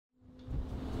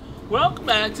Welcome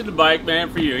back to the Bike Man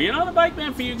for You. You know, the Bike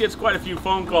Man for You gets quite a few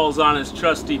phone calls on his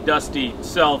trusty, dusty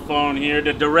cell phone here.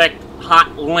 The direct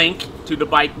hot link to the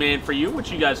Bike Man for You,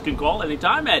 which you guys can call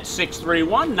anytime at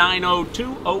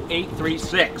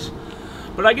 631-902-0836.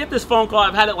 But I get this phone call.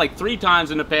 I've had it like 3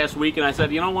 times in the past week, and I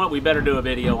said, you know what, we better do a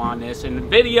video on this. And the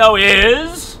video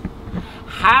is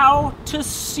how to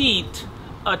seat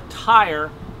a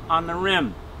tire on the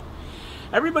rim.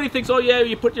 Everybody thinks, oh yeah,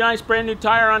 you put your nice brand new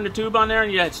tire on the tube on there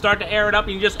and you start to air it up,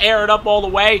 and you just air it up all the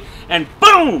way, and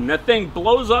boom, that thing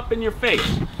blows up in your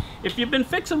face. If you've been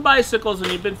fixing bicycles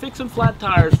and you've been fixing flat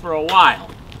tires for a while,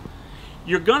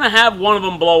 you're gonna have one of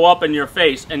them blow up in your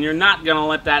face, and you're not gonna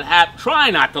let that happen. Try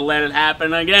not to let it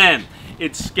happen again.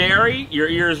 It's scary, your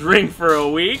ears ring for a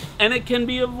week, and it can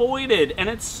be avoided, and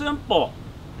it's simple.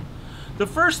 The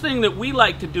first thing that we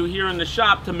like to do here in the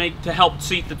shop to help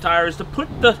seat the tire is to put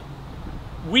the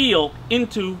wheel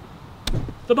into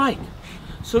the bike.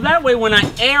 So that way when I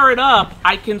air it up,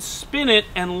 I can spin it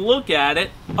and look at it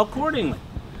accordingly.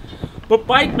 But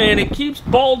Bike Man, it keeps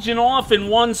bulging off in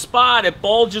one spot. It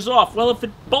bulges off. Well, if it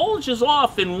bulges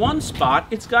off in one spot,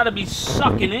 it's got to be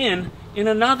sucking in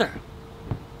another.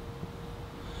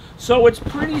 So it's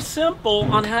pretty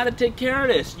simple on how to take care of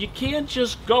this. You can't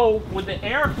just go with the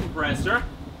air compressor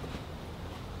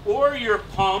or your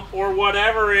pump or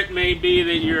whatever it may be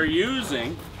that you're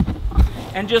using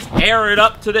and just air it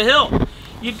up to the hill.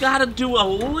 You got to do a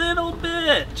little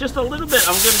bit, just a little bit.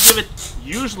 I'm going to give it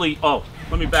usually, oh,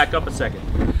 let me back up a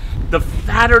second. The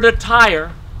fatter the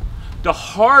tire, the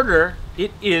harder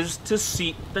it is to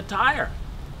seat the tire.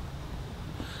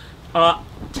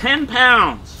 10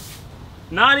 pounds,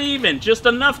 not even, just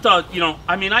enough to, you know,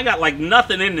 I mean, I got like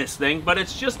nothing in this thing, but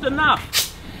it's just enough.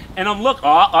 And I'm looking,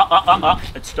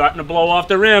 it's starting to blow off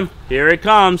the rim. Here it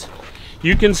comes.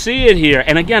 You can see it here.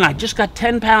 And again, I just got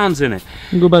 10 pounds in it.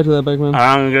 Go back to that, Bike Man.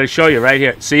 I'm going to show you right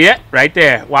here. See it? Right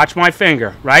there. Watch my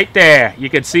finger. Right there. You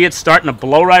can see it starting to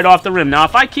blow right off the rim. Now,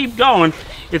 if I keep going,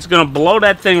 it's going to blow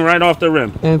that thing right off the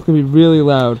rim. And it's going to be really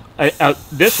loud.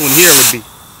 This one here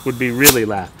would be really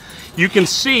loud. You can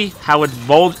see how it's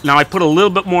bulged. Now, I put a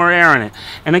little bit more air in it.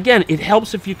 And again, it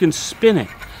helps if you can spin it.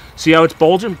 See how it's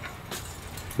bulging?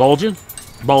 Bulging,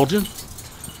 bulging.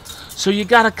 So you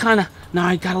gotta kind of, now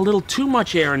I got a little too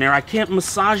much air in there. I can't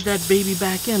massage that baby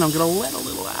back in. I'm gonna let a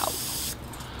little out.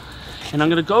 And I'm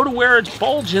gonna go to where it's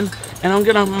bulging and I'm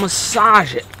gonna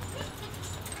massage it.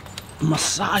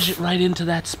 Massage it right into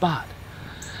that spot.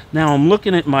 Now I'm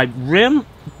looking at my rim,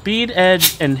 bead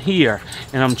edge, and here,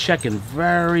 and I'm checking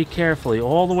very carefully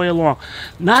all the way along.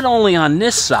 Not only on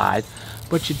this side,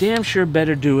 but you damn sure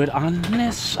better do it on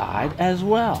this side as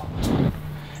well.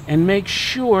 And make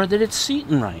sure that it's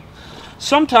seating right.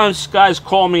 Sometimes guys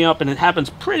call me up, and it happens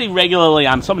pretty regularly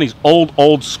on some of these old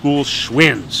school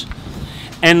Schwinn's.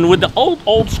 And with the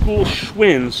old school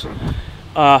Schwinn's,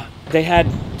 they had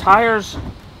tires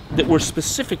that were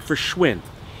specific for Schwinn.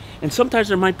 And sometimes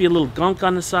there might be a little gunk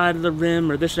on the side of the rim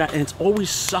or this or that, and it's always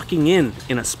sucking in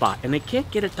a spot, and they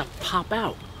can't get it to pop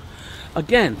out.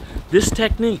 Again, this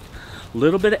technique, a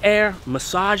little bit of air,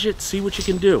 massage it, see what you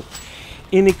can do.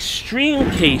 In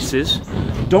extreme cases,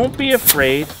 don't be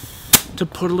afraid to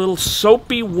put a little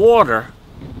soapy water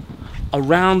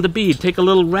around the bead. Take a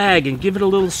little rag and give it a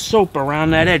little soap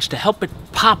around that edge to help it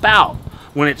pop out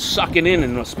when it's sucking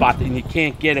in a spot and you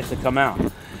can't get it to come out.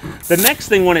 The next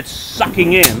thing, when it's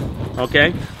sucking in,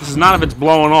 okay, this is not if it's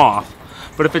blowing off,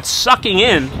 but if it's sucking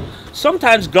in,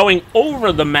 sometimes going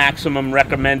over the maximum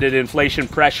recommended inflation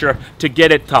pressure to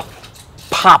get it to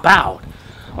pop out,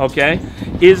 okay,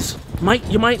 you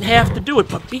might have to do it,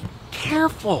 but be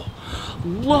careful.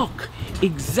 Look,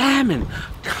 examine,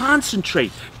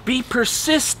 concentrate, be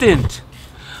persistent.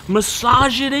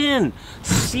 Massage it in.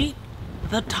 Seat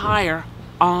the tire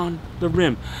on the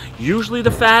rim. Usually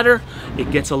the fatter, it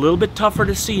gets a little bit tougher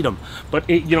to seat them. But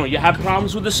you know, you have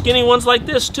problems with the skinny ones like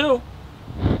this too.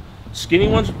 Skinny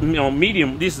ones, you know,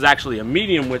 medium. This is actually a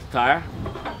medium width tire.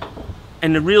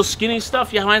 And the real skinny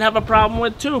stuff you might have a problem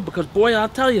with too, because boy, I'll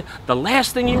tell you, the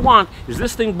last thing you want is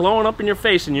this thing blowing up in your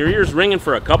face and your ears ringing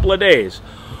for a couple of days.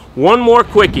 One more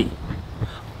quickie.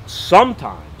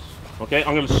 Sometimes, okay,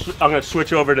 I'm gonna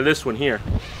switch over to this one here,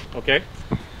 okay.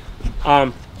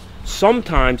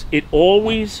 Sometimes it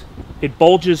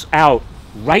bulges out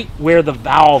right where the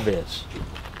valve is.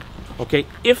 Okay,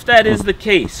 if that is the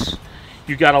case,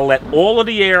 you got to let all of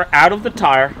the air out of the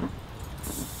tire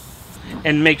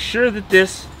and make sure that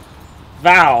this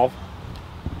valve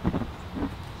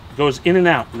goes in and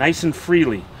out nice and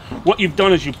freely. What you've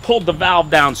done is you pulled the valve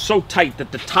down so tight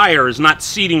that the tire is not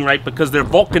seating right because their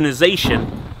vulcanization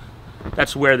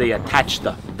that's where they attach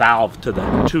the valve to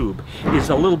the tube, is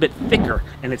a little bit thicker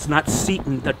and it's not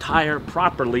seating the tire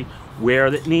properly where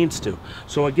it needs to.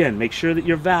 So again, make sure that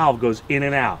your valve goes in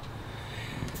and out.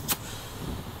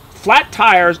 Flat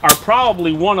tires are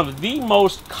probably one of the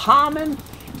most common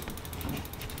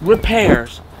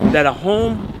repairs that a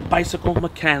home bicycle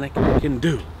mechanic can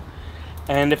do.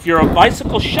 And if you're a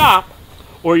bicycle shop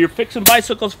or you're fixing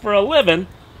bicycles for a living,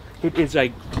 it is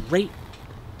a great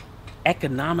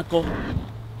economical,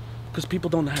 because people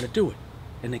don't know how to do it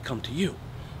and they come to you.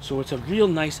 So it's a real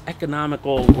nice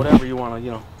economical, whatever you want to,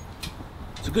 you know,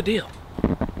 it's a good deal.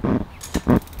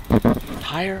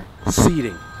 Tire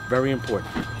seating, very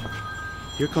important.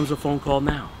 Here comes a phone call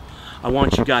now. I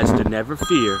want you guys to never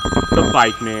fear, the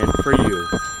Bike Man for You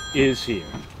is here.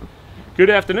 Good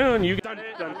afternoon. You dun,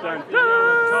 dun, dun,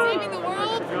 dun. Saving the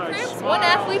world, Chris, one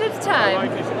athlete at a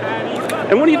time.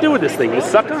 And what do you do with this thing? You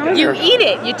suck on it? You eat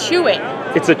it, you chew it.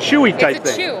 It's a chewy type It's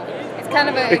a thing. chew. It's kind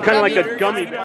of a It's kind of like a gummy.